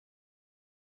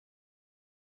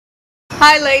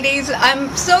Hi ladies,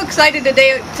 I'm so excited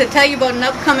today to tell you about an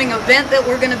upcoming event that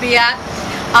we're going to be at.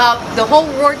 The whole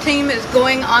ROAR team is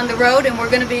going on the road, and we're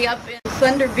going to be up in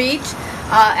Thunder Beach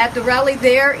at the rally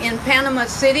there in Panama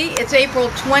City. It's April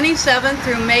 27th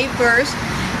through May 1st,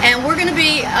 and we're going to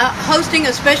be hosting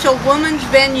a special women's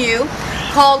venue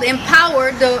called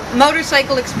Empowered, the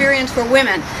motorcycle experience for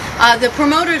women. The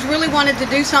promoters really wanted to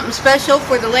do something special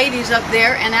for the ladies up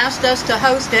there and asked us to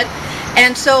host it.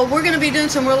 And so we're going to be doing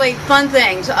some really fun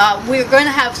things. We're going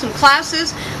to have some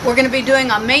classes. We're going to be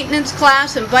doing a maintenance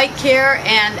class and bike care,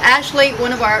 and Ashley,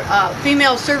 one of our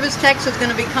female service techs, is going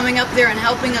to be coming up there and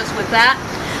helping us with that.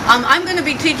 I'm going to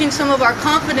be teaching some of our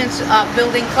confidence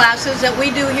building classes that we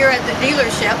do here at the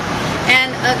dealership,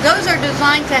 and those are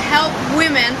designed to help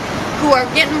women who are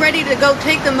getting ready to go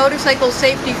take the motorcycle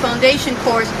safety foundation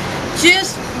course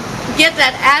just get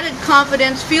that added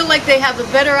confidence, feel like they have a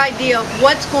better idea of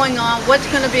what's going on, what's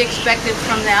going to be expected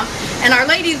from them. And our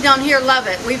ladies down here love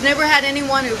it. We've never had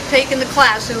anyone who's taken the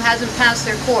class who hasn't passed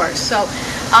their course. So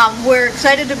we're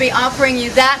excited to be offering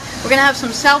you that. We're going to have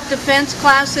some self-defense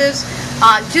classes,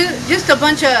 just a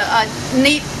bunch of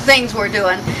neat things we're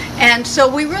doing. And so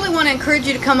we really want to encourage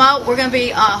you to come out. We're going to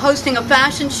be hosting a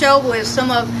fashion show with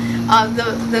some of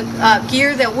the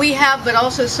gear that we have, but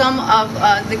also some of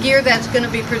the gear that's going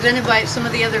to be presented by some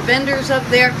of the other vendors up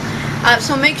there.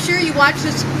 So make sure you watch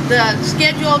the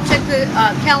schedule, check the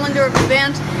calendar of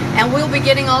events, and we'll be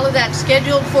getting all of that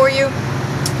scheduled for you.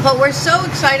 But we're so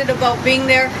excited about being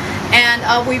there, and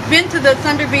we've been to the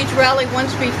Thunder Beach Rally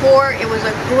once before. It was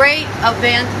a great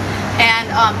event,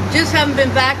 and just haven't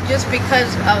been back just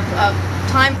because of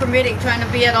time permitting, trying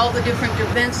to be at all the different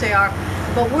events they are.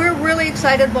 But we're really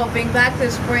excited about being back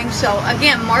this spring. So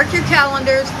again, mark your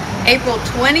calendars, April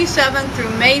 27th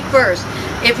through May 1st.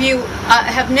 If you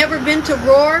have never been to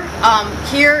ROAR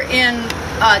here in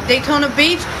Daytona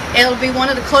Beach, it'll be one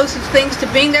of the closest things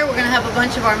to being there. We're going to have a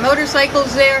bunch of our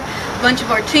motorcycles there, a bunch of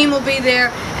our team will be there,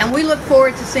 and we look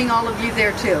forward to seeing all of you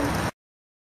there too.